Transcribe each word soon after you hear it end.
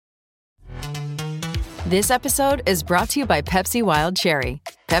This episode is brought to you by Pepsi Wild Cherry.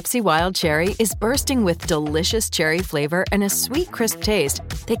 Pepsi Wild Cherry is bursting with delicious cherry flavor and a sweet, crisp taste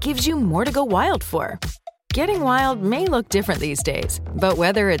that gives you more to go wild for. Getting wild may look different these days, but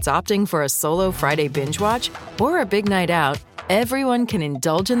whether it's opting for a solo Friday binge watch or a big night out, everyone can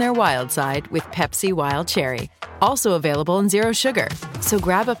indulge in their wild side with Pepsi Wild Cherry. Also available in Zero Sugar. So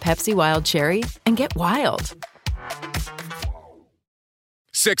grab a Pepsi Wild Cherry and get wild.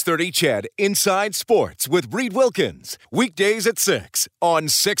 630 CHED Inside Sports with Reed Wilkins. Weekdays at 6 on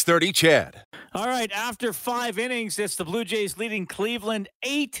 630 CHED. All right, after 5 innings, it's the Blue Jays leading Cleveland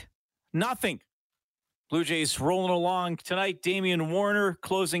 8-0. Blue Jays rolling along tonight. Damian Warner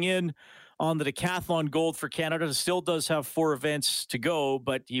closing in on the decathlon gold for Canada. Still does have 4 events to go,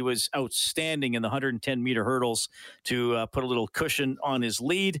 but he was outstanding in the 110-meter hurdles to put a little cushion on his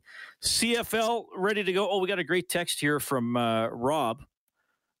lead. CFL ready to go. Oh, we got a great text here from Rob,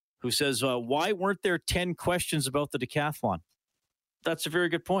 who says, why weren't there 10 questions about the decathlon? That's a very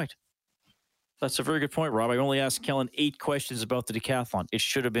good point. Rob. I only asked Kellen 8 questions about the decathlon. It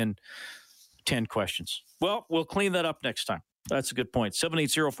should have been 10 questions. Well, we'll clean that up next time. That's a good point.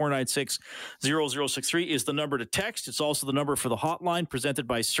 780-496-0063 is the number to text. It's also the number for the hotline presented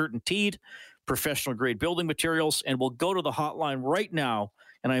by CertainTeed, professional-grade building materials. And we'll go to the hotline right now,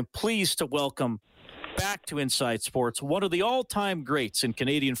 and I'm pleased to welcome back to Inside Sports one of the all-time greats in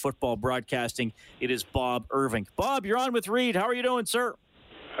Canadian football broadcasting. It is Bob Irving. Bob, you're on with Reed. How are you doing, sir?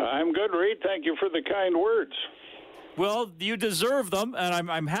 I'm good, Reed. Thank you for the kind words. Well, you deserve them, and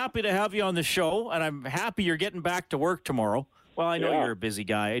I'm happy to have you on the show, and I'm happy you're getting back to work tomorrow. Well, I know you're a busy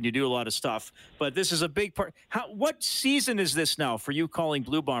guy, and you do a lot of stuff, but this is a big part. What season is this now for you calling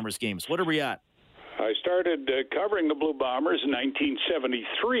Blue Bombers games? What are we at? I started covering the Blue Bombers in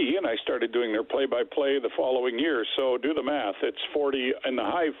 1973, and I started doing their play-by-play the following year. So do the math. It's 40 in the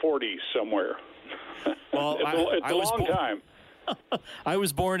high 40s somewhere. Well, it's a long time. I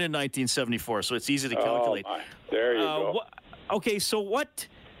was born in 1974, so it's easy to calculate. Oh, my. There you go. Okay, so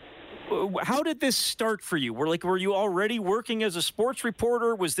how did this start for you? Were you already working as a sports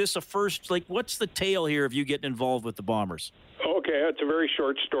reporter? Was this a first, what's the tale here of you getting involved with the Bombers? Okay, it's a very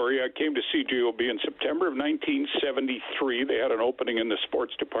short story. I came to CJOB in September of 1973. They had an opening in the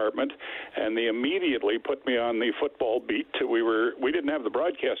sports department, and they immediately put me on the football beat. We didn't have the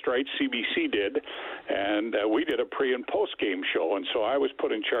broadcast rights. CBC did, and we did a pre- and post-game show, and so I was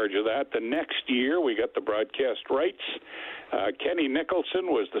put in charge of that. The next year, we got the broadcast rights. Kenny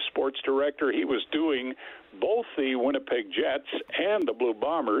Nicholson was the sports director. He was doing both the Winnipeg Jets and the Blue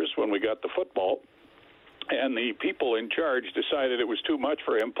Bombers when we got the football. And the people in charge decided it was too much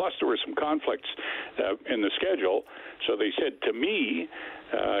for him. Plus, there were some conflicts in the schedule. So they said to me,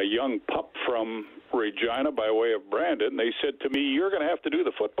 a young pup from Regina by way of Brandon, they said to me, you're going to have to do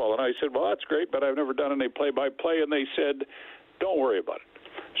the football. And I said, well, that's great, but I've never done any play-by-play. And they said, don't worry about it.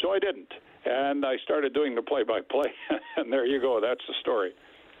 So I didn't. And I started doing the play-by-play. And there you go. That's the story.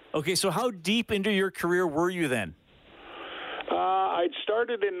 Okay, so how deep into your career were you then? I'd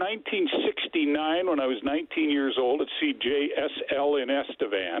started in 1969 when I was 19 years old at CJSL in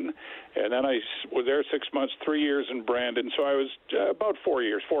Estevan, and then I was there 6 months, 3 years in Brandon, so I was about 4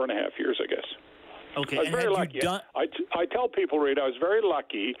 years, 4.5 years, I guess. Okay, I was very lucky. I tell people, Reed, I was very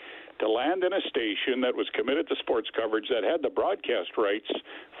lucky to land in a station that was committed to sports coverage that had the broadcast rights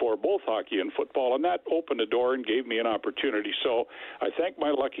for both hockey and football, and that opened a door and gave me an opportunity. So I thank my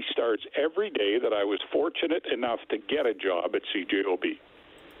lucky stars every day that I was fortunate enough to get a job at CJOB.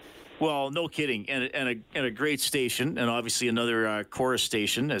 Well, no kidding, and a great station, and obviously another chorus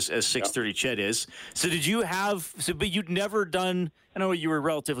station, as 630 CHED is. So did you have? But you'd never done. I know you were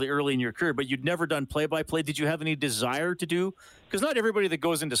relatively early in your career, but you'd never done play-by-play. Did you have any desire to do? Because not everybody that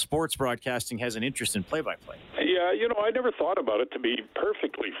goes into sports broadcasting has an interest in play-by-play. Yeah, I never thought about it, to be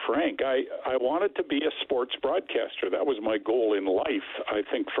perfectly frank. I wanted to be a sports broadcaster. That was my goal in life, I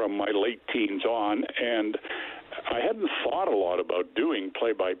think, from my late teens on, and I hadn't thought a lot about doing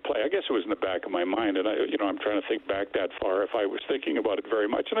play-by-play. I guess it was in the back of my mind, and I'm trying to think back that far if I was thinking about it very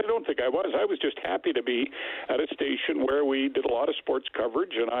much, and I don't think I was. I was just happy to be at a station where we did a lot of sports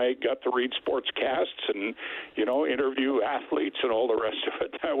coverage, and I got to read sports casts and, interview athletes and all the rest of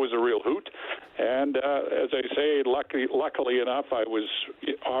it. That was a real hoot. And as I say, luckily enough, I was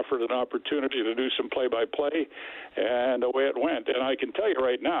offered an opportunity to do some play-by-play, and away it went. And I can tell you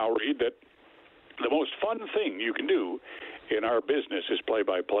right now, Reed, that the most fun thing you can do in our business is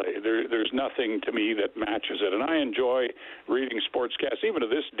play-by-play. There's nothing to me that matches it. And I enjoy reading sportscasts. Even to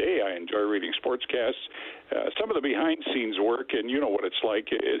this day, I enjoy reading sportscasts. Some of the behind-scenes work, and you know what it's like.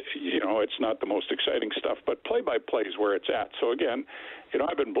 It's not the most exciting stuff, but play-by-play is where it's at. So, again,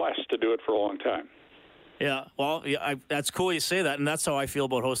 I've been blessed to do it for a long time. Yeah, well, yeah, that's cool you say that, and that's how I feel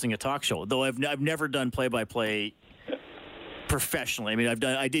about hosting a talk show. Though I've never done play-by-play professionally. I mean,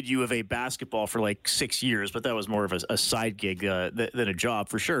 I did U of A basketball for like 6 years, but that was more of a side gig than a job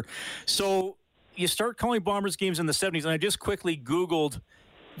for sure. So you start calling Bombers games in the 70s, and I just quickly Googled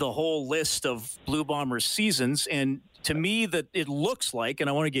the whole list of Blue Bombers seasons, and to me that it looks like, and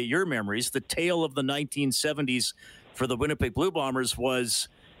I want to get your memories, the tale of the 1970s for the Winnipeg Blue Bombers was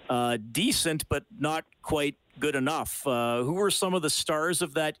decent, but not quite good enough. Who were some of the stars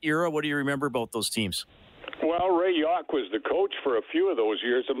of that era? What do you remember about those teams? Well, Ray Yauch was the coach for a few of those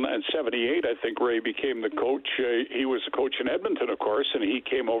years. In 78, I think Ray became the coach. He was the coach in Edmonton, of course, and he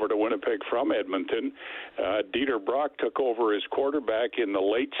came over to Winnipeg from Edmonton. Dieter Brock took over as quarterback in the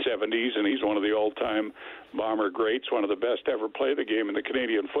late 70s, and he's one of the all-time Bomber greats, one of the best ever play the game in the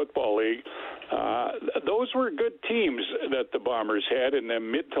Canadian Football League. Those were good teams that the Bombers had in the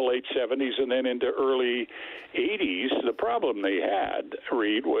mid to late 70s and then into early 80s. The problem they had,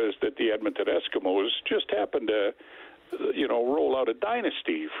 Reed, was that the Edmonton Eskimos just happened to roll out a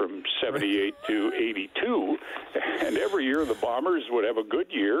dynasty from 78 to 82, and every year the Bombers would have a good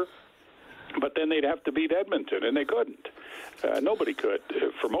year, but then they'd have to beat Edmonton, and they couldn't. Nobody could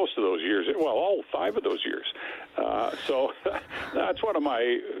for most of those years. Well, all 5 of those years. So that's one of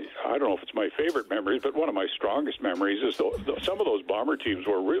my, I don't know if it's my favorite memories, but one of my strongest memories is some of those Bomber teams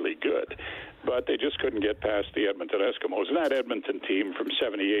were really good, but they just couldn't get past the Edmonton Eskimos. And that Edmonton team from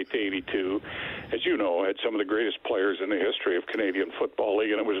 78 to 82, as you know, had some of the greatest players in the history of Canadian Football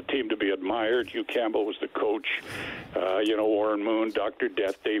League, and it was a team to be admired. Hugh Campbell was the coach. Warren Moon, Dr.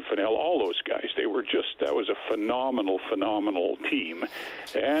 Death, Dave Fennell, all those guys. They were that was a phenomenal team.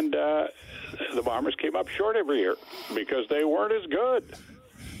 And the Bombers came up short every year because they weren't as good.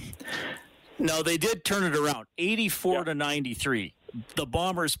 No, they did turn it around, 84 to 93. The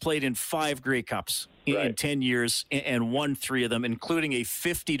Bombers played in 5 Grey Cups in 10 years and won 3 of them, including a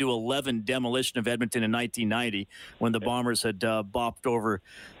 50-11 demolition of Edmonton in 1990 when the Bombers had bopped over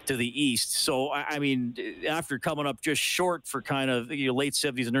to the east. So, I mean, after coming up just short for kind of late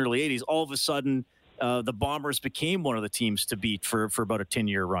 70s and early 80s, all of a sudden the Bombers became one of the teams to beat for about a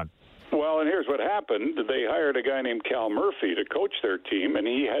 10-year run. Well, and here's what happened. They hired a guy named Cal Murphy to coach their team, and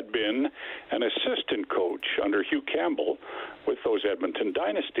he had been an assistant coach under Hugh Campbell with those Edmonton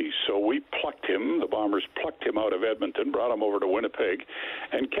dynasties. So we plucked him, the Bombers plucked him out of Edmonton, brought him over to Winnipeg,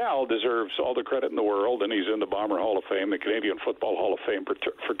 and Cal deserves all the credit in the world, and he's in the Bomber Hall of Fame, the Canadian Football Hall of Fame,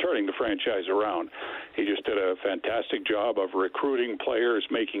 for turning the franchise around. He just did a fantastic job of recruiting players,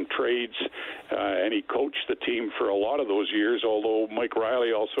 making trades, and he coached the team for a lot of those years, although Mike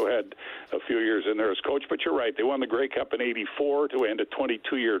Riley also had a few years in there as coach. But you're right, they won the Grey Cup in 84 to end a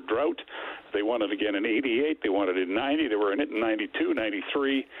 22-year drought. They won it again in 88. They won it in 90. They were in it in 92,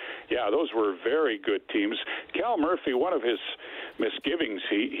 93. Yeah, those were very good teams. Cal Murphy, one of his misgivings,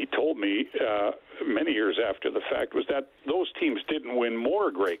 he told me many years after the fact, was that those teams didn't win more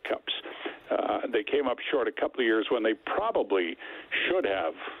Grey Cups. They came up short a couple of years when they probably should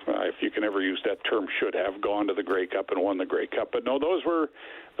have, if you can ever use that term, should have gone to the Grey Cup and won the Grey Cup. But no, those were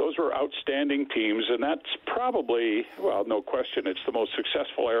outstanding teams, and that's probably, well, no question, it's the most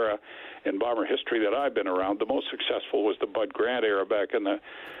successful era in Bomber history that I've been around. The most successful was the Bud Grant era back in the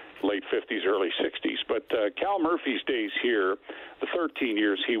late 50s, early 60s. But Cal Murphy's days here, the 13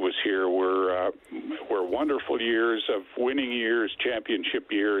 years he was here, were wonderful years of winning years,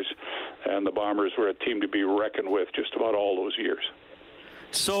 championship years, and the Bombers were a team to be reckoned with just about all those years.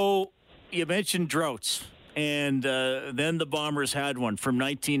 So you mentioned droughts, and then the Bombers had one from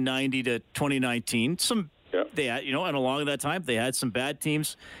 1990 to 2019. They had, and along that time, they had some bad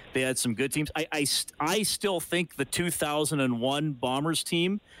teams. They had some good teams. I still think the 2001 Bombers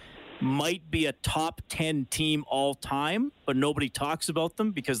team might be a top 10 team all time, but nobody talks about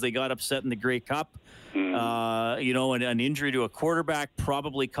them because they got upset in the Grey Cup. And an injury to a quarterback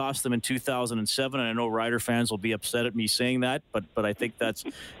probably cost them in 2007. And I know Rider fans will be upset at me saying that, but I think that's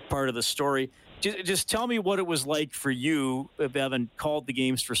part of the story. Just tell me what it was like for you, having called the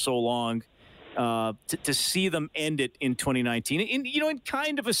games for so long, to see them end it in 2019 in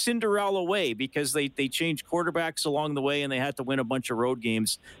kind of a Cinderella way, because they changed quarterbacks along the way and they had to win a bunch of road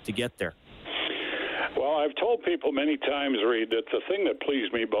games to get there. Well, I've told people many times, Reed, that the thing that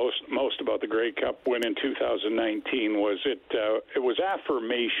pleased me most about the Grey Cup win in 2019 was it was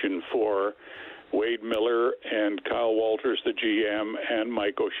affirmation for Wade Miller and Kyle Walters, the GM, and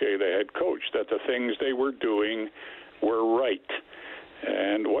Mike O'Shea, the head coach, that the things they were doing were right.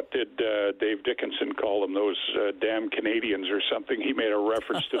 And what did Dave Dickinson call them? Those damn Canadians or something. He made a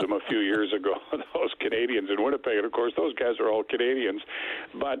reference to them a few years ago, those Canadians in Winnipeg. And, of course, those guys are all Canadians.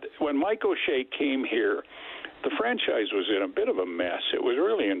 But when Mike O'Shea came here, the franchise was in a bit of a mess. It was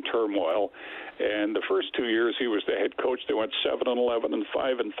really in turmoil. And the first 2 years he was the head coach, they went 7-11 and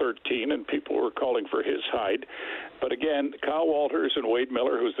 5-13, and people were calling for his hide. But again, Kyle Walters and Wade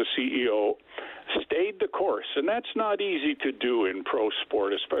Miller, who's the CEO, stayed the course. And that's not easy to do in pro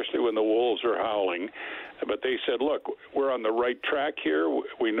sport, especially when the wolves are howling. But they said, look, we're on the right track here.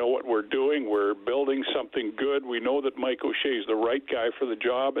 We know what we're doing. We're building something good. We know that Mike O'Shea is the right guy for the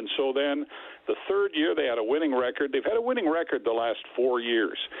job. And so then the third year they had a winning record. They've had a winning record the last 4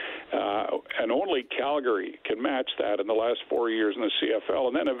 years. And only Calgary can match that in the last 4 years in the CFL.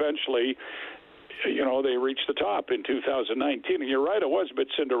 And then eventually, you know, they reached the top in 2019. And you're right, it was a bit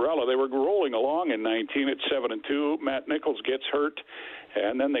Cinderella. They were rolling along in 19 at 7-2. Matt Nichols gets hurt,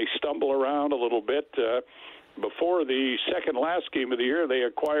 and then they stumble around a little bit. Before the second last game of the year, they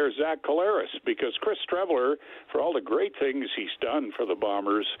acquire Zach Collaros because Chris Streveler, for all the great things he's done for the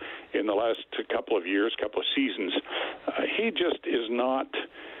Bombers in the last couple of years, couple of seasons, he just is not,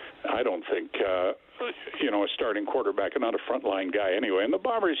 I don't think, a starting quarterback and not a frontline guy anyway. And the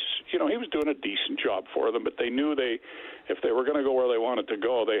Bombers, he was doing a decent job for them, but they knew if they were going to go where they wanted to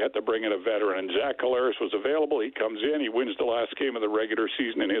go, they had to bring in a veteran. And Zach Collaros was available. He comes in. He wins the last game of the regular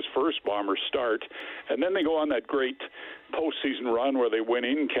season in his first Bomber start. And then they go on that great postseason run where they win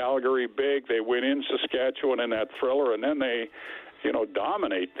in Calgary big. They win in Saskatchewan in that thriller. And then they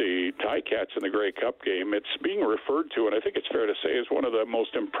dominate the Ticats in the Grey Cup game. It's being referred to, and I think it's fair to say, as one of the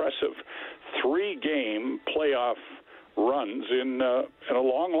most impressive three-game playoff runs in a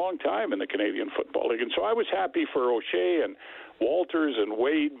long, long time in the Canadian Football League. And so I was happy for O'Shea and Walters and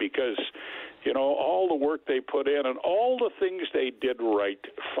Wade because, all the work they put in and all the things they did right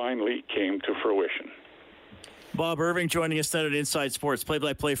finally came to fruition. Bob Irving joining us tonight at Inside Sports,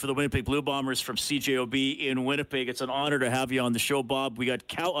 play-by-play for the Winnipeg Blue Bombers from CJOB in Winnipeg. It's an honor to have you on the show, Bob. We got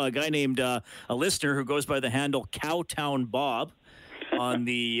a guy named a listener who goes by the handle Cowtown Bob on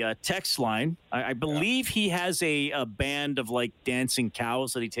the text line. I believe he has a band of dancing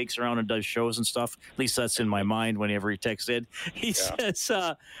cows that he takes around and does shows and stuff. At least that's in my mind whenever he texted. He says,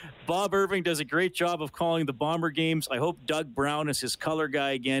 Bob Irving does a great job of calling the Bomber games. I hope Doug Brown is his color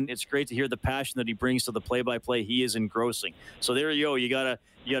guy again. It's great to hear the passion that he brings to the play-by-play. He is engrossing. So there you go. You got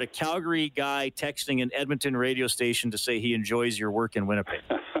a Calgary guy texting an Edmonton radio station to say he enjoys your work in Winnipeg.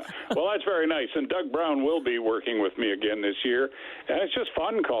 Well, that's very nice. And Doug Brown will be working with me again this year. And it's just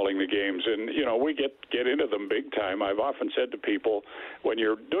fun calling the games. And, we get into them big time. I've often said to people, when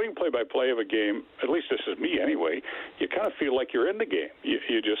you're doing play-by-play of a game, at least this is me anyway, you kind of feel like you're in the game.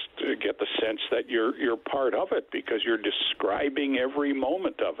 You just get the sense that you're part of it because you're describing every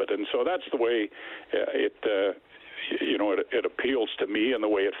moment of it. And so that's the way it appeals to me and the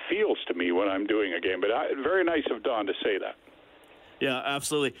way it feels to me when I'm doing a game. But very nice of Don to say that. Yeah,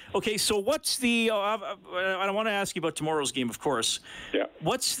 absolutely. Okay, so what's the I want to ask you about tomorrow's game, of course. Yeah.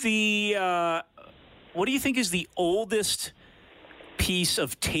 What's the what do you think is the oldest piece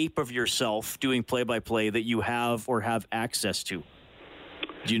of tape of yourself doing play-by-play that you have or have access to?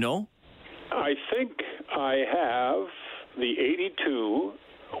 Do you know? I think I have the 82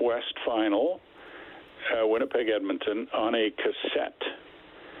 West Final, Winnipeg-Edmonton, on a cassette.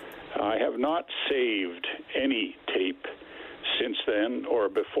 I have not saved any tape since then or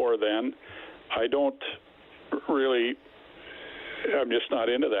before then. I don't really, I'm just not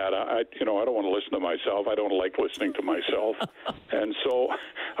into that. I don't want to listen to myself. I don't like listening to myself. And so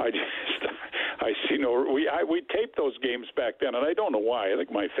I see we taped those games back then, and I don't know why. I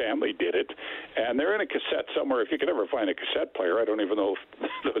think my family did it. And they're in a cassette somewhere. If you could ever find a cassette player, I don't even know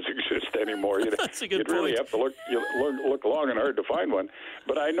if those exist anymore. That's a good You'd point. really have to look long and hard to find one.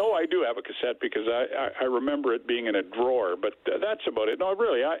 But I know I do have a cassette because I remember it being in a drawer. But that's about it. No,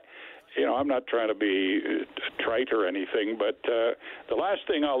 really, I'm not trying to be trite or anything, but the last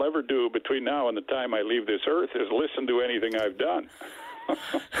thing I'll ever do between now and the time I leave this earth is listen to anything I've done.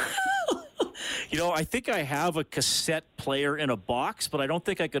 I think I have a cassette player in a box, but I don't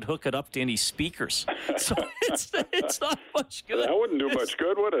think I could hook it up to any speakers. So it's not much good. That wouldn't do much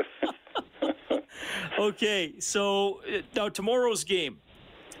good, would it? Okay, so now tomorrow's game.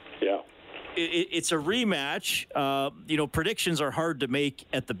 Yeah. It's a rematch. Predictions are hard to make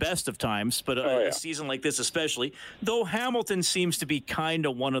at the best of times, but a season like this especially, though Hamilton seems to be kind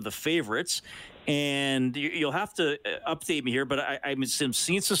of one of the favorites. And you'll have to update me here, but I'm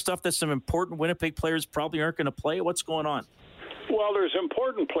seeing some stuff that some important Winnipeg players probably aren't going to play. What's going on? Well, there's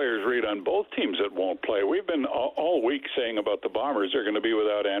important players, Reed, on both teams that won't play. We've been all week saying about the Bombers they're going to be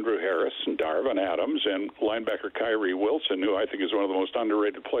without Andrew Harris and Darvin Adams and linebacker Kyrie Wilson, who I think is one of the most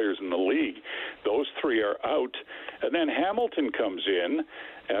underrated players in the league. Those three are out. And then Hamilton comes in,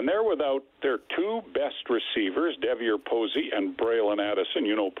 and they're without their two best receivers, Devier Posey and Braylon Addison.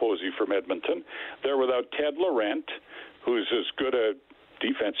 You know Posey from Edmonton. They're without Ted Laurent, who's as good a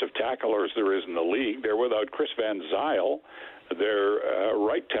defensive tackler as there is in the league. They're without Chris Van Zyl, their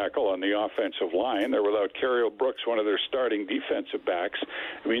right tackle on the offensive line. They're without Carriel Brooks, one of their starting defensive backs.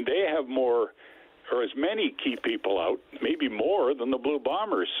 I mean, they have more, or as many key people out, maybe more than the Blue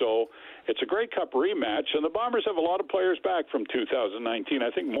Bombers. So it's a Grey Cup rematch, and the Bombers have a lot of players back from 2019,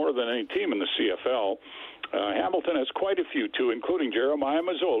 I think more than any team in the CFL. Hamilton has quite a few, too, including Jeremiah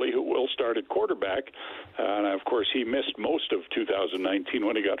Mazzoli, who will start at quarterback. And, of course, he missed most of 2019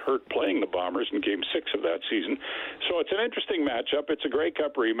 when he got hurt playing the Bombers in Game 6 of that season. So it's an interesting matchup. It's a Grey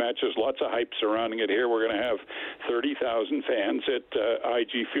Cup rematch. There's lots of hype surrounding it here. We're going to have 30,000 fans at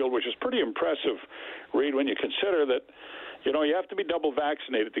IG Field, which is pretty impressive, Reed, when you consider that, you know, you have to be double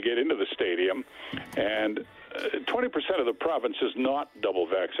vaccinated to get into the stadium, and 20% of the province is not double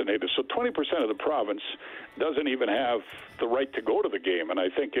vaccinated. So 20% of the province doesn't even have the right to go to the game. And I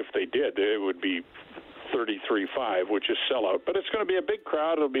think if they did, it would be 33-5, which is sellout. But it's going to be a big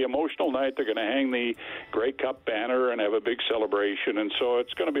crowd. It'll be an emotional night. They're going to hang the Grey Cup banner and have a big celebration. And so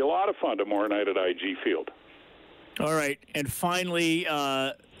it's going to be a lot of fun tomorrow night at IG Field. All right. And finally,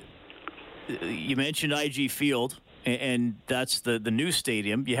 you mentioned IG Field, and that's the new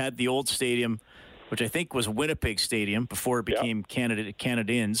stadium. You had the old stadium, which I think was Winnipeg Stadium before it became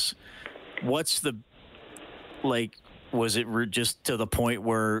Canadiens. What's the, like, was it just to the point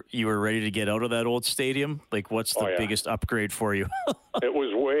where you were ready to get out of that old stadium? Like, what's the biggest upgrade for you? It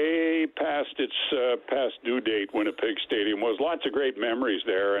was way past its past due date. Winnipeg Stadium was lots of great memories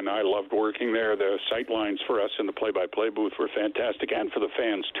there, and I loved working there. The sight lines for us in the play-by-play booth were fantastic, and for the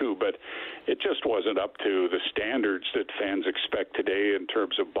fans too. But it just wasn't up to the standards that fans expect today in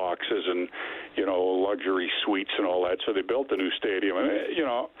terms of boxes and, you know, luxury suites and all that. So they built a new stadium, and you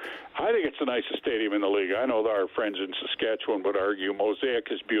know, I think it's the nicest stadium in the league. I know that our friends in Saskatchewan would argue Mosaic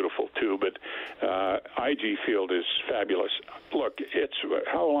is beautiful too, but IG Field is fabulous. Look, it's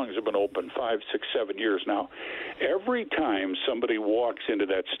how long has it been open? 5, 6, 7 years now. Every time somebody walks into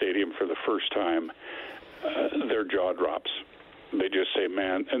that stadium for the first time, their jaw drops. They just say,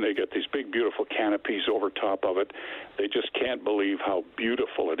 man, and they get these big, beautiful canopies over top of it. They just can't believe how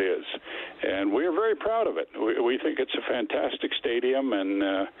beautiful it is. And we're very proud of it. We think it's a fantastic stadium,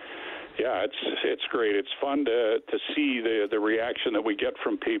 and yeah, it's great. It's fun to see the reaction that we get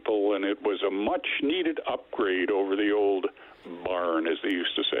from people, and it was a much-needed upgrade over the old barn, as they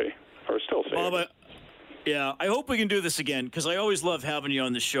used to say, or still say. Bob, yeah, I hope we can do this again, because I always love having you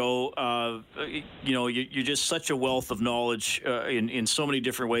on the show. You know, you're just such a wealth of knowledge in so many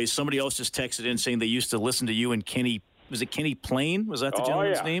different ways. Somebody else just texted in saying they used to listen to you and Kenny. Was it Kenny Plain? Was that the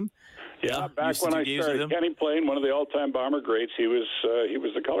gentleman's name? Yeah, back when I started, Kenny Plain, one of the all-time Bomber greats, he was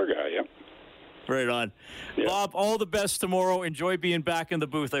the color guy, yeah. Right on. Yeah. Bob, all the best tomorrow. Enjoy being back in the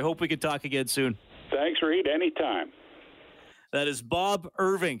booth. I hope we can talk again soon. Thanks, Reed. Anytime. That is Bob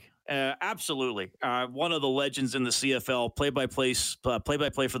Irving. Absolutely. One of the legends in the CFL, play-by-play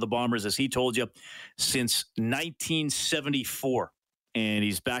for the Bombers, as he told you, since 1974. And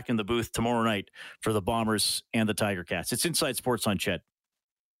he's back in the booth tomorrow night for the Bombers and the Tiger Cats. It's Inside Sports on Ched.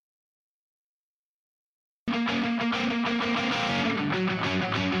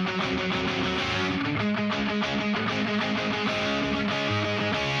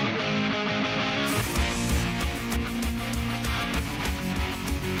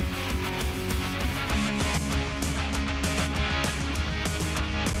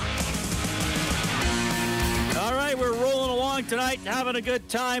 We're rolling along tonight, having a good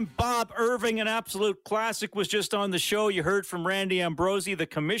time. Bob Irving, an absolute classic, was just on the show. You heard from Randy Ambrosie, the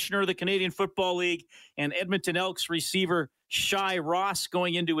commissioner of the Canadian Football League, and Edmonton Elks receiver Shai Ross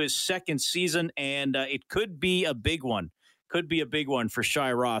going into his second season, and it could be a big one. Could be a big one for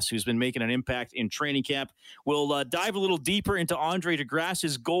Shai Ross, who's been making an impact in training camp. We'll dive a little deeper into Andre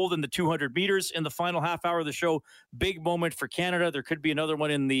DeGrasse's gold in the 200 meters in the final half hour of the show. Big moment for Canada. There could be another one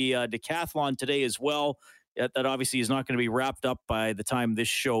in the decathlon today as well. That obviously is not going to be wrapped up by the time this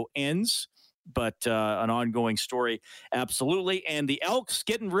show ends, but an ongoing story, absolutely. And the Elks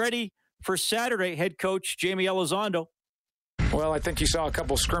getting ready for Saturday. Head coach Jamie Elizondo. Well, I think you saw a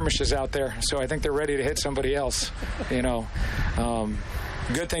couple skirmishes out there, so I think they're ready to hit somebody else. You know,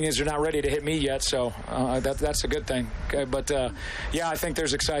 Good thing is they're not ready to hit me yet, so that's a good thing. Okay, but yeah, I think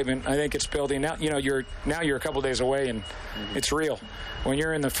there's excitement. I think it's building. Now, you're a couple days away, and it's real. When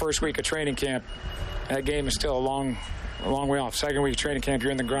you're in the first week of training camp, that game is still a long way off. Second week of training camp,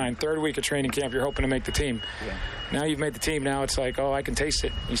 you're in the grind. Third week of training camp, you're hoping to make the team. Yeah. Now you've made the team. Now it's like, I can taste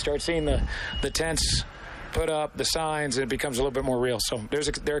it. You start seeing the tents put up, the signs, and it becomes a little bit more real. So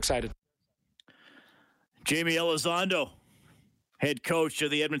they're excited. Jamie Elizondo, head coach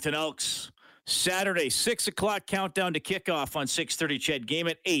of the Edmonton Elks. Saturday, 6 o'clock countdown to kickoff on 6:30. Ched, game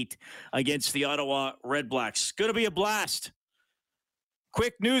at 8 against the Ottawa Redblacks. Going to be a blast.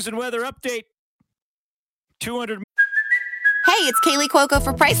 Quick news and weather update. 200. Hey, it's Kaylee Cuoco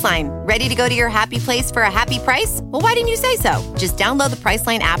for Priceline. Ready to go to your happy place for a happy price? Well, why didn't you say so? Just download the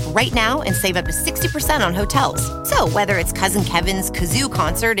Priceline app right now and save up to 60% on hotels. So whether it's Cousin Kevin's Kazoo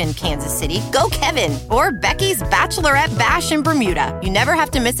Concert in Kansas City, go Kevin, or Becky's Bachelorette Bash in Bermuda, you never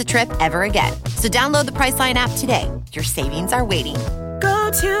have to miss a trip ever again. So download the Priceline app today. Your savings are waiting. Go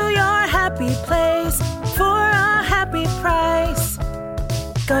to your happy place for a happy price.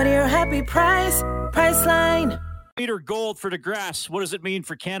 Go to your happy price, Priceline. Meter gold for DeGrasse. What does it mean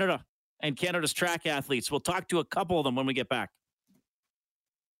for Canada and Canada's track athletes? We'll talk to a couple of them when we get back.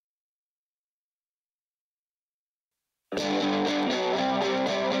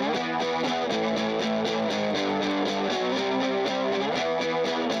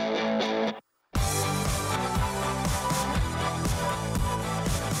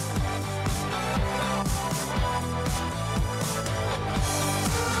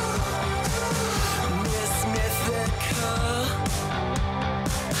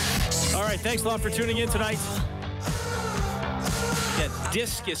 Thanks a lot for tuning in tonight. Yeah,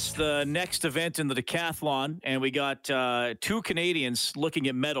 discus, the next event in the decathlon, and we got two Canadians looking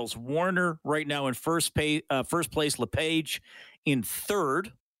at medals. Warner right now in first place, LePage in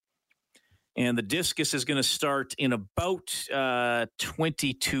third, and the discus is going to start in about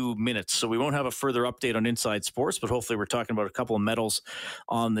 22 minutes. So we won't have a further update on Inside Sports, but hopefully we're talking about a couple of medals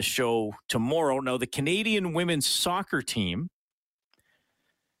on the show tomorrow. Now, the Canadian women's soccer team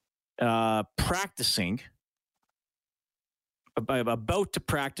practicing, about to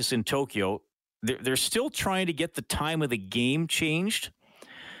practice in Tokyo. They're still trying to get the time of the game changed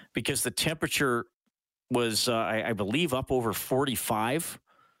because the temperature was, I believe, up over 45.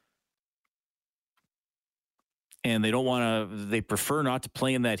 And they prefer not to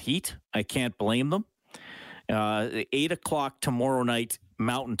play in that heat. I can't blame them. 8 o'clock tomorrow night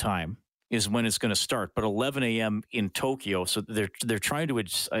Mountain Time is when it's going to start, but 11 a.m. in Tokyo. So they're trying to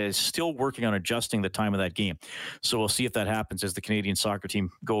still working on adjusting the time of that game. So we'll see if that happens as the Canadian soccer team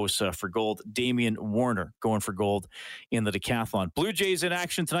goes for gold. Damian Warner going for gold in the decathlon. Blue Jays in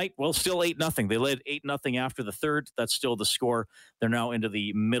action tonight. Well, still 8-0. They led 8-0 after the third. That's still the score. They're now into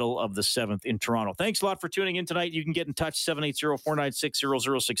the middle of the seventh in Toronto. Thanks a lot for tuning in tonight. You can get in touch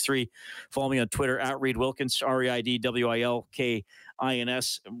 780-496-0063. Follow me on Twitter at Reid Wilkins, ReidWilkins.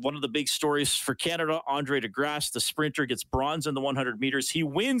 One of the big stories for Canada, Andre DeGrasse, the sprinter, gets bronze in the 100 meters. He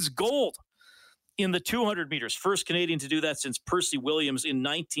wins gold in the 200 meters. First Canadian to do that since Percy Williams in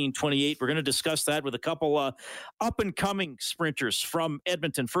 1928. We're going to discuss that with a couple up-and-coming sprinters from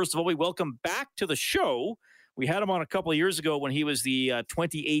Edmonton. First of all, we welcome back to the show. We had him on a couple of years ago when he was the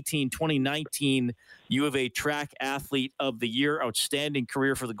 2018-2019 U of A Track Athlete of the Year. Outstanding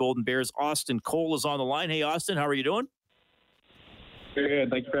career for the Golden Bears. Austin Cole is on the line. Hey, Austin, how are you doing? Good.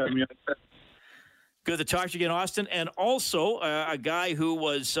 Thanks for having me on. Good to talk to you again, Austin. And also a guy who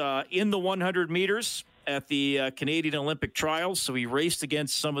was in the 100 meters at the Canadian Olympic trials. So he raced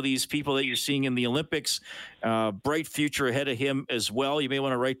against some of these people that you're seeing in the Olympics. Bright future ahead of him as well. You may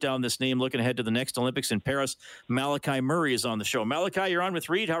want to write down this name looking ahead to the next Olympics in Paris. Malachi Murray is on the show. Malachi, you're on with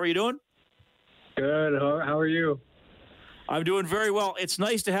Reid. How are you doing? Good. How are you? I'm doing very well. It's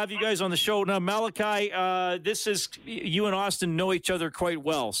nice to have you guys on the show. Now, Malachi, you and Austin know each other quite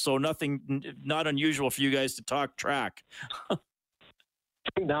well, so not unusual for you guys to talk track.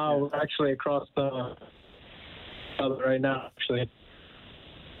 No, we're actually across the right now, actually.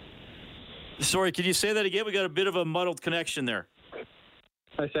 Sorry, can you say that again? We got a bit of a muddled connection there.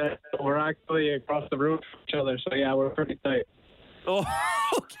 I said we're actually across the room from each other, so yeah, we're pretty tight. Oh,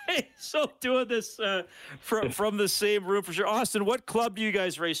 okay. So doing this from the same room for sure. Austin, what club do you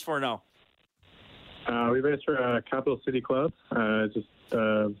guys race for now? We race for Capital City Club. It's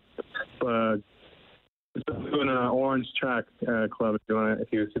doing an orange track club. If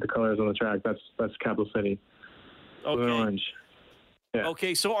you see the colors on the track, that's Capital City. Okay. Orange. Yeah.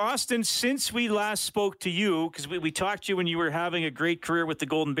 Okay, so Austin, since we last spoke to you, because we talked to you when you were having a great career with the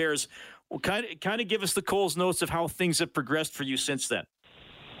Golden Bears, well, kind of give us the Coles notes of how things have progressed for you since then.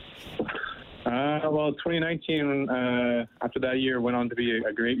 Well, 2019, after that year, went on to be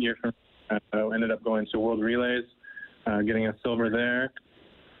a great year for me. Ended up going to World Relays, getting a silver there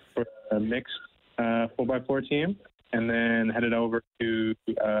for a mixed 4x4 team, and then headed over to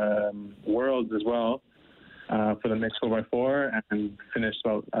Worlds as well for the mixed 4x4, and finished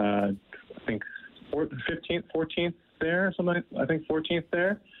about, I think, 14th there, something. I think 14th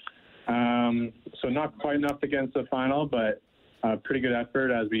there. So not quite enough to get into the final, but pretty good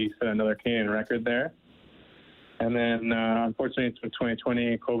effort as we set another Canadian record there. And then, unfortunately, in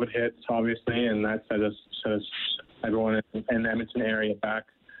 2020, COVID hit, obviously, and that set us everyone in the Edmonton area back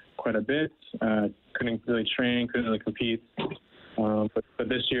quite a bit. Couldn't really train, couldn't really compete. But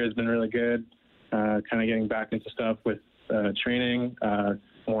this year has been really good, kind of getting back into stuff with training,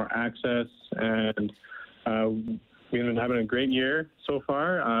 more access, and we've been having a great year so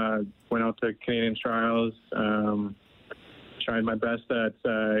far. Went out to Canadian trials, tried my best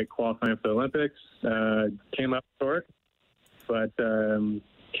at qualifying for the Olympics. Came up short, but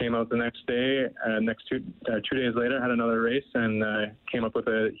came out the next day. Next 2 days later, had another race and came up with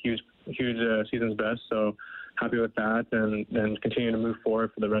a huge season's best. So happy with that, and continue to move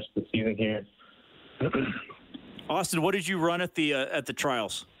forward for the rest of the season here. Austin, what did you run at the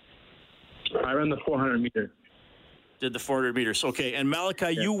trials? I ran the 400 meter. Did the 400 meters. Okay. And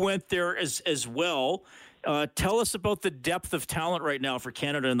Malachi, you went there as well. Tell us about the depth of talent right now for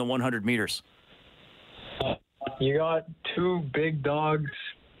Canada in the 100 meters. You got two big dogs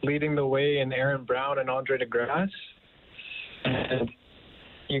leading the way in Aaron Brown and Andre DeGrasse. And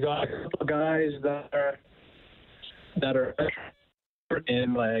you got a couple guys that are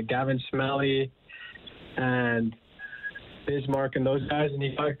in like Gavin Smalley and Bismarck and those guys. And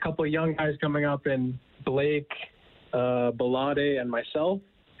you got a couple of young guys coming up in Blake, Balade, and myself.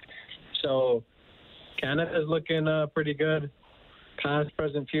 So Canada's looking pretty good, past,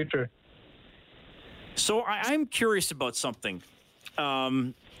 present, future. So I'm curious about something.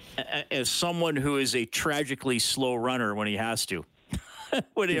 As someone who is a tragically slow runner when he has to,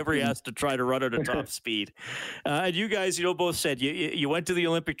 whenever he has to try to run at a top speed. And you guys, both said you went to the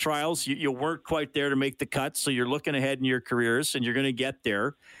Olympic trials. You weren't quite there to make the cut, so you're looking ahead in your careers, and you're going to get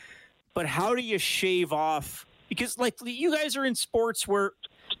there. But how do you shave off? Because, like, you guys are in sports where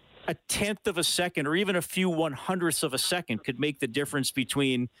a tenth of a second or even a few 100ths of a second could make the difference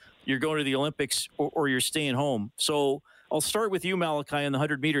between you're going to the Olympics or you're staying home. So I'll start with you, Malachi, in the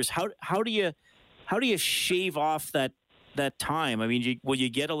 100 meters. How do you shave off that time? I mean, will you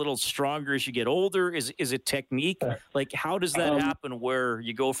get a little stronger as you get older? Is it technique? Like, how does that happen where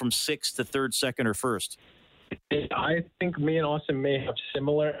you go from sixth to third, second, or first? I think me and Austin may have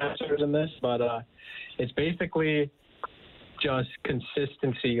similar answers in this, but it's basically just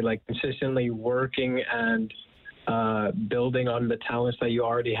consistency, like consistently working and building on the talents that you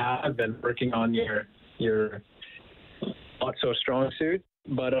already have and working on your not so strong suit.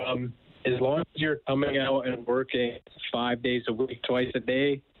 But as long as you're coming out and working 5 days a week, twice a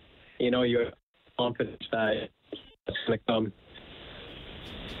day, you have confidence that it's going to come.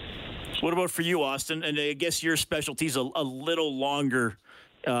 What about for you, Austin? And I guess your specialty is a little longer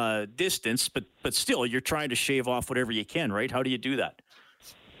distance, but still, you're trying to shave off whatever you can, right? How do you do that?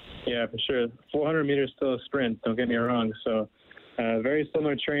 Yeah, for sure. 400 meters is still a sprint, don't get me wrong. So very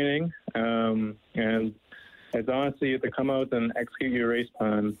similar training. And it's honestly, you have to come out and execute your race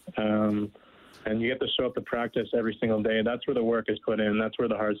plan. And you get to show up to practice every single day. That's where the work is put in. That's where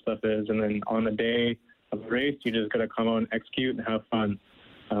the hard stuff is. And then on the day of the race, you just got to come out and execute and have fun.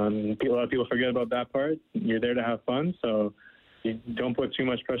 A lot of people forget about that part. You're there to have fun, so you don't put too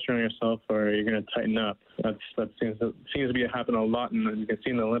much pressure on yourself, or you're going to tighten up. That seems to be happening a lot, and you can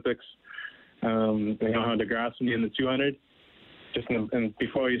see in the Olympics. How DeGrasse in the 200. And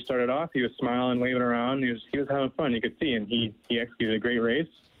before he started off, he was smiling, waving around. He was having fun. You could see, and he executed a great race,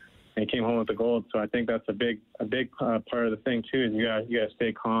 and he came home with the gold. So I think that's a big part of the thing too. Is you got to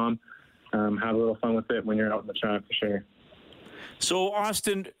stay calm, have a little fun with it when you're out in the track for sure. So,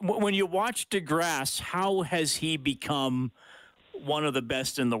 Austin, when you watch DeGrasse, how has he become one of the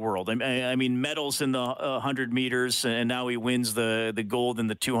best in the world? I mean, medals in the 100 meters, and now he wins the gold in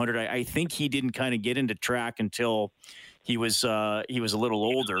the 200. I think he didn't kind of get into track until he was a little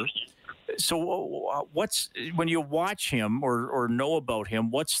older. So, when you watch him or know about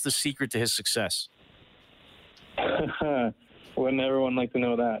him, what's the secret to his success? Wouldn't everyone like to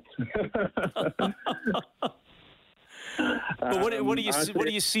know that? But what do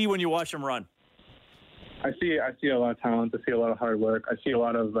you see when you watch him run? I see a lot of talent. I see a lot of hard work. I see a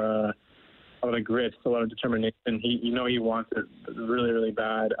lot of grit, a lot of determination. He wants it really, really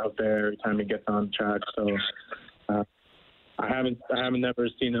bad out there every time he gets on track. So I haven't never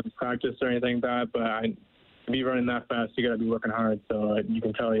seen him practice or anything like that, but to be running that fast, you got to be working hard. So you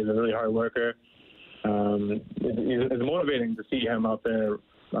can tell he's a really hard worker. It's motivating to see him out there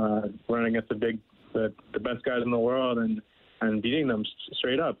running against the best guys in the world and beating them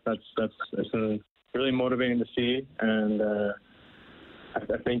straight up. It's really motivating to see, and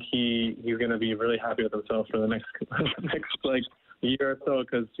I think he's going to be really happy with himself for the next like year or so,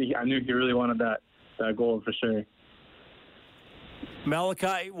 because I knew he really wanted that goal for sure.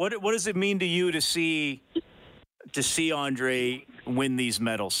 Malachi, what does it mean to you to see Andre win these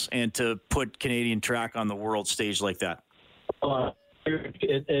medals and to put Canadian track on the world stage like that?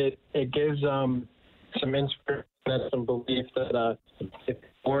 It gives some inspiration and some belief that if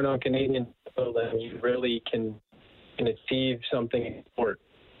born on Canadian soil, then you really can achieve something in sport.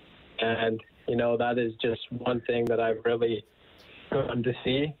 And, that is just one thing that I've really gotten to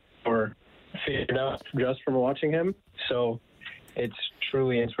see or figured out just from watching him. So it's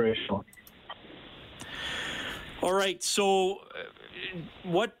truly inspirational. All right. So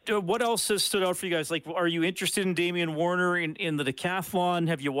what else has stood out for you guys? Like, are you interested in Damian Warner in the decathlon?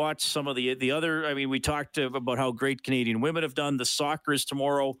 Have you watched some of the other? I mean, we talked about how great Canadian women have done. The soccer is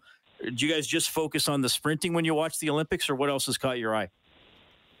tomorrow. Do you guys just focus on the sprinting when you watch the Olympics, or what else has caught your eye?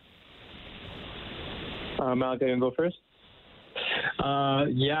 Malachi, you go first?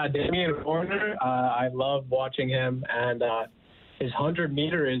 Yeah, Damian Warner. I love watching him, and his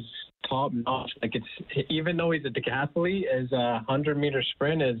 100-meter is top notch. Like, it's, even though he's a decathlete, his 100-meter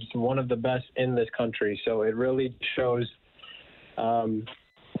sprint is one of the best in this country. So it really shows. And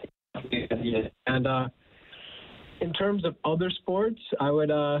in terms of other sports, I would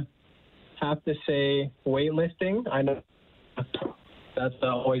have to say weightlifting. I know that's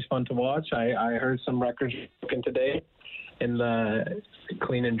always fun to watch. I heard some records broken today in the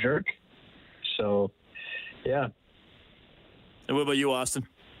clean and jerk. So, yeah. And what about you, Austin?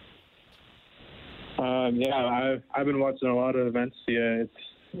 Yeah, I've been watching a lot of events. Yeah,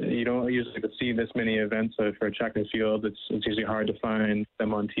 you don't usually get to see this many events for track and field. It's usually hard to find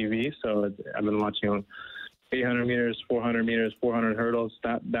them on TV. So I've been watching 800 meters, 400 meters, 400 hurdles.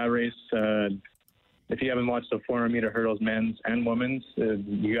 That race, if you haven't watched the 400-meter hurdles, men's and women's,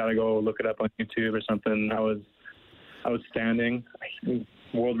 you got to go look it up on YouTube or something. That was outstanding.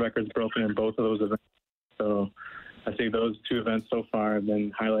 World records broken in both of those events. So I think those two events so far have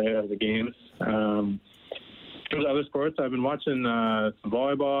been highlighted of the games. In terms of other sports, I've been watching some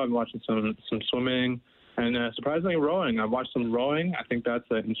volleyball. I've been watching some swimming, and surprisingly rowing. I've watched some rowing. I think that's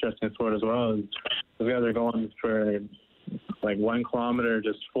an interesting sport as well. The guys are going for like 1 kilometer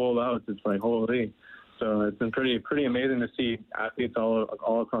just full out. It's like, holy. So it's been pretty amazing to see athletes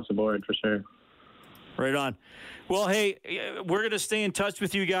all across the board for sure. Right on. Well, hey, we're going to stay in touch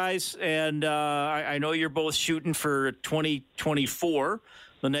with you guys, and I know you're both shooting for 2024,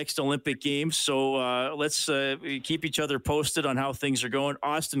 the next Olympic Games, so let's keep each other posted on how things are going.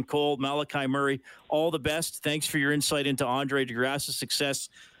 Austin Cole, Malachi Murray, all the best. Thanks for your insight into Andre De Grasse's success.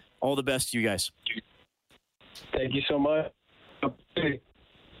 All the best to you guys. Thank you so much.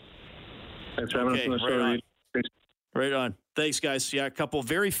 Thanks for having us on the show. Right on. Thanks, guys. Yeah, a couple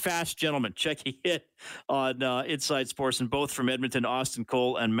very fast gentlemen checking in on Inside Sports, and both from Edmonton, Austin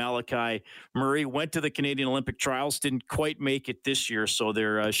Cole and Malachi Murray. Went to the Canadian Olympic trials, didn't quite make it this year, so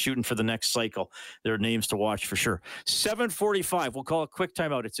they're shooting for the next cycle. Their names to watch for sure. 7:45. We'll call a quick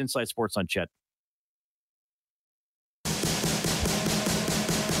timeout. It's Inside Sports on Chet.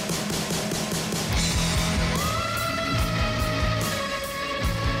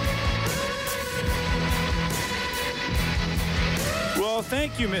 Well,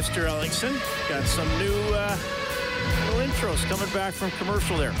 thank you, Mr. Ellingson. Got some new little intros coming back from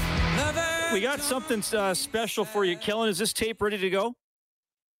commercial there. We got something special for you. Kellen, is this tape ready to go?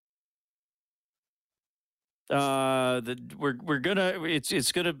 We're gonna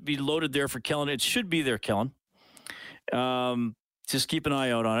it's gonna be loaded there for Kellen. It should be there, Kellen. Just keep an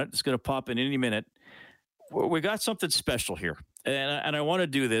eye out on it. It's gonna pop in any minute. We got something special here. And I want to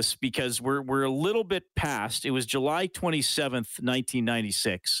do this because we're a little bit past. It was July 27th,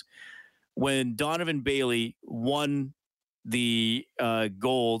 1996, when Donovan Bailey won the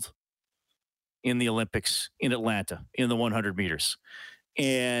gold in the Olympics in Atlanta in the 100 meters.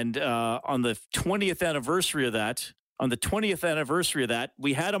 And on the 20th anniversary of that,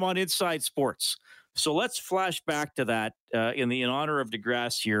 we had him on Inside Sports. So let's flash back to that in honor of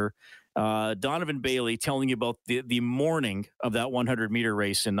DeGrasse here. Donovan Bailey telling you about the morning of that 100-meter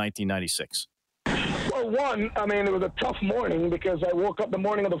race in 1996. Well, it was a tough morning because I woke up the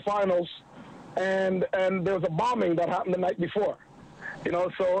morning of the finals, and there was a bombing that happened the night before.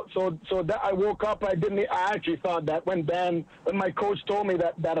 So that I woke up. I actually thought that when my coach told me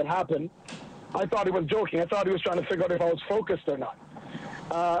that had happened, I thought he was joking. I thought he was trying to figure out if I was focused or not.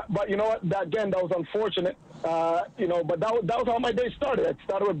 But you know what? That was unfortunate. But that was how my day started. It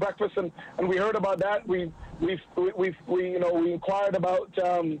started with breakfast, and we heard about that. We inquired about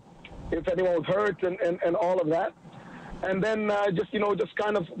if anyone was hurt and all of that, and then just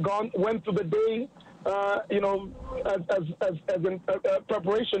kind of went through the day. As in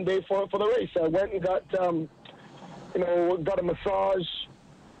preparation day for the race. I went and got a massage,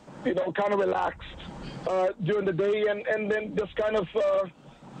 kind of relaxed during the day, and then just kind of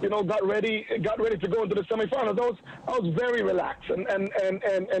got ready to go into the semifinals. I was very relaxed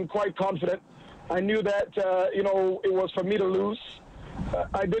and quite confident. I knew that it was for me to lose.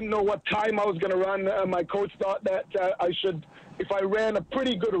 I didn't know what time I was going to run. My coach thought that I should, if I ran a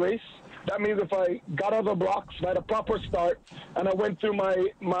pretty good race. That means if I got out of the blocks, I had a proper start, and I went through my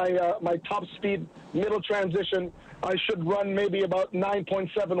top speed middle transition, I should run maybe about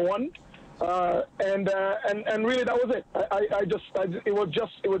 9.71, and really that was it. It was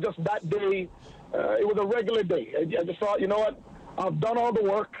just that day. It was a regular day. I just thought, you know what, I've done all the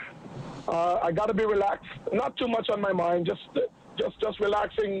work. I got to be relaxed, not too much on my mind, just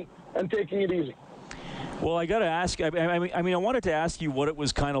relaxing and taking it easy. Well, I got to ask, I wanted to ask you what it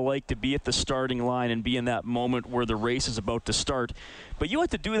was kind of like to be at the starting line and be in that moment where the race is about to start. But you had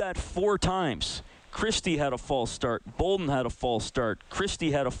to do that 4 times. Christie had a false start. Bolden had a false start.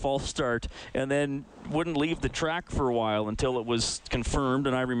 Christie had a false start, and then wouldn't leave the track for a while until it was confirmed.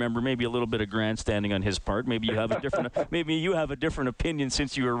 And I remember maybe a little bit of grandstanding on his part. Maybe you have a different opinion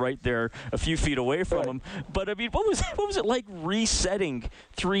since you were right there a few feet away from him. But I mean, what was it like resetting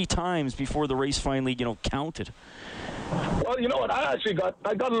 3 times before the race finally counted? Well, you know what? I got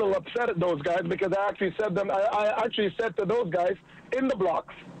a little upset at those guys because I actually said to those guys in the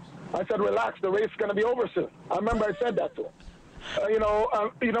blocks, I said, relax, the race is going to be over soon. I remember I said that to them.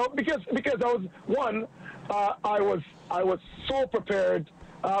 Because I was so prepared,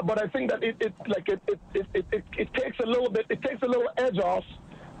 but I think that it takes a little edge off.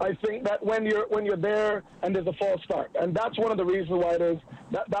 I think that when you're there and there's a false start, and that's one of the reasons why it is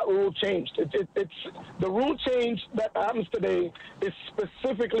that rule changed. It's the rule change that happens today is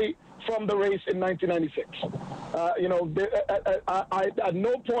specifically from the race in 1996. At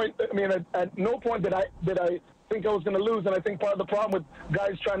no point did I think I was going to lose, and I think part of the problem with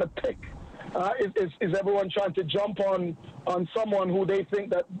guys trying to pick is everyone trying to jump on someone who they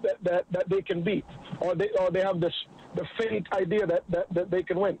think that they can beat, or they have the faint idea that they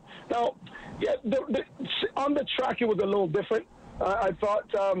can win. Now, on the track it was a little different. I thought,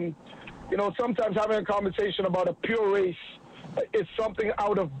 sometimes having a conversation about a pure race is something I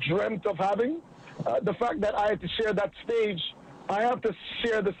would have dreamt of having. The fact that I had to share that stage, I have to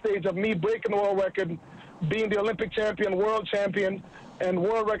share the stage of me breaking the world record, being the Olympic champion, world champion, and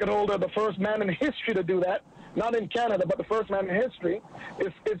world record holder, the first man in history to do that. Not in Canada, but the first man in history.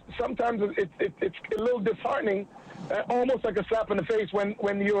 Sometimes it's a little disheartening, almost like a slap in the face when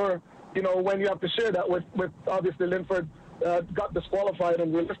you have to share that with obviously Linford got disqualified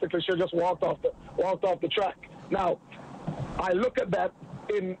and realistically should just walked off the track. Now, I look at that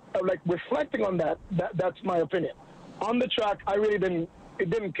in reflecting on that's my opinion. On the track, I really didn't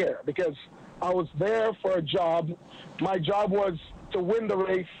care because I was there for a job. My job was to win the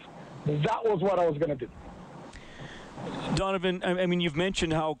race. That was what I was going to do. Donovan, I mean, you've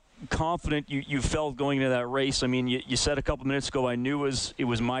mentioned how confident you felt going into that race. I mean, you said a couple minutes ago, I knew it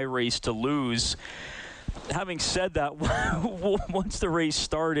was my race to lose. Having said that, once the race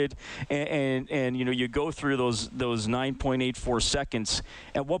started and you go through those 9.84 seconds,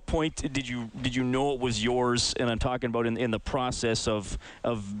 at what point did you know it was yours? And I'm talking about in the process of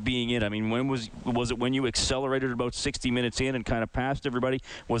being in. I mean, when was it when you accelerated about 60 minutes in and kind of passed everybody?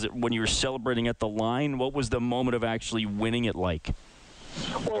 Was it when you were celebrating at the line? What was the moment of actually winning it like?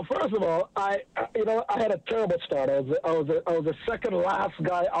 Well, first of all, I had a terrible start. I was the second last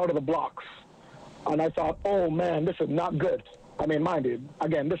guy out of the blocks. And I thought, oh man, this is not good. I mean, mind you,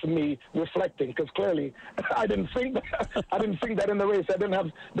 again, this is me reflecting because clearly I didn't think that in the race. I didn't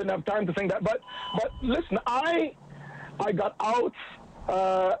have time to think that. But listen, I got out.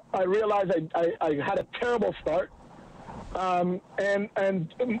 I realized I had a terrible start. And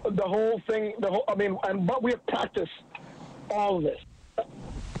the whole thing, but we have practiced all of this,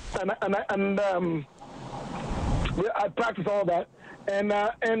 and I practiced all that, and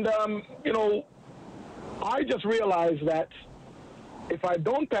I just realized that if I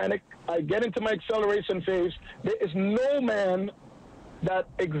don't panic, I get into my acceleration phase. There is no man that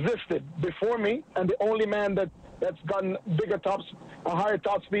existed before me, and the only man that that's gotten higher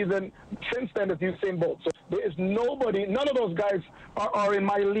top speed than since then as Usain Bolt. So there is nobody, none of those guys are in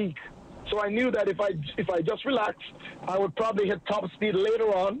my league. So I knew that if I just relax, I would probably hit top speed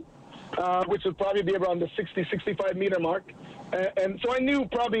later on, which would probably be around the 60, 65 meter mark. And so I knew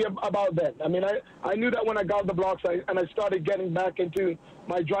probably about then. I mean, I knew that when I got the blocks and I started getting back into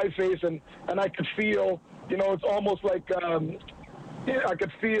my drive phase and I could feel, it's almost like I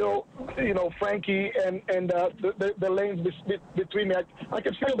could feel, Frankie and the lanes between me. I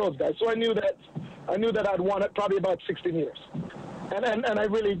could feel those guys. So I knew that I'd won it probably about 60 meters. And I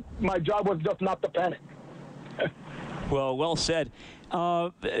really, my job was just not to panic. Well said.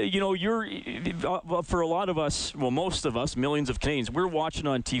 You're for a lot of us, well, most of us, millions of Canadians, we're watching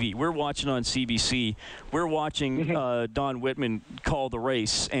on TV. We're watching on CBC. We're watching Don Whitman call the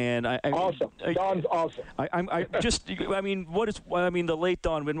race, and awesome. Don's awesome. The late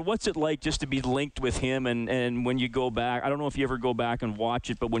Don Whitman. What's it like just to be linked with him? And when you go back, I don't know if you ever go back and watch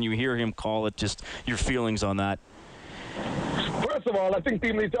it, but when you hear him call it, just your feelings on that. First of all, I think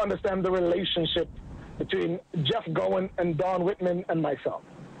people need to understand the relationship between Jeff Gowen and Don Whitman and myself.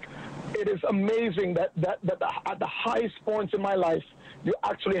 It is amazing that at the highest points in my life, you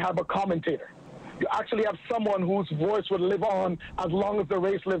actually have a commentator. You actually have someone whose voice would live on as long as the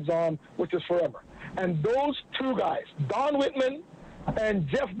race lives on, which is forever. And those two guys, Don Whitman and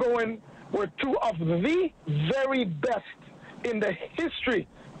Jeff Gowen, were two of the very best in the history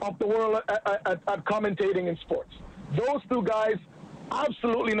of the world at commentating in sports. Those two guys,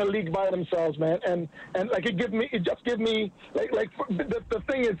 absolutely in a league by themselves, man. And like the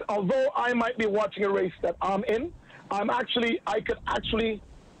thing is, although I might be watching a race that I'm in, I could actually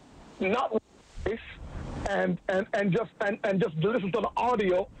not watch the race and just listen to the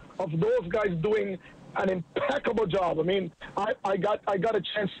audio of those guys doing an impeccable job. I mean, I got a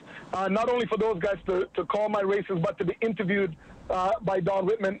chance not only for those guys to call my races, but to be interviewed by Don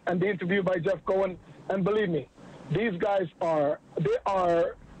Whitman and be interviewed by Jeff Gowen. And believe me, these guys are at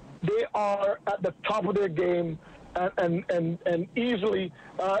the top of their game and easily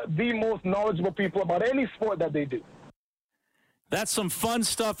the most knowledgeable people about any sport that they do. That's some fun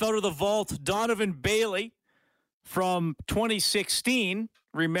stuff out of the vault. Donovan Bailey from 2016,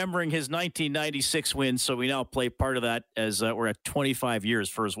 remembering his 1996 win. So we now play part of that as we're at 25 years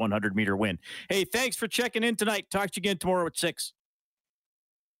for his 100-meter win. Hey, thanks for checking in tonight. Talk to you again tomorrow at 6.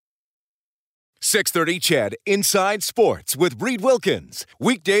 6:30 CHED Inside Sports with Reed Wilkins.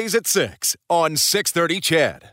 Weekdays at 6 on 6:30 CHED.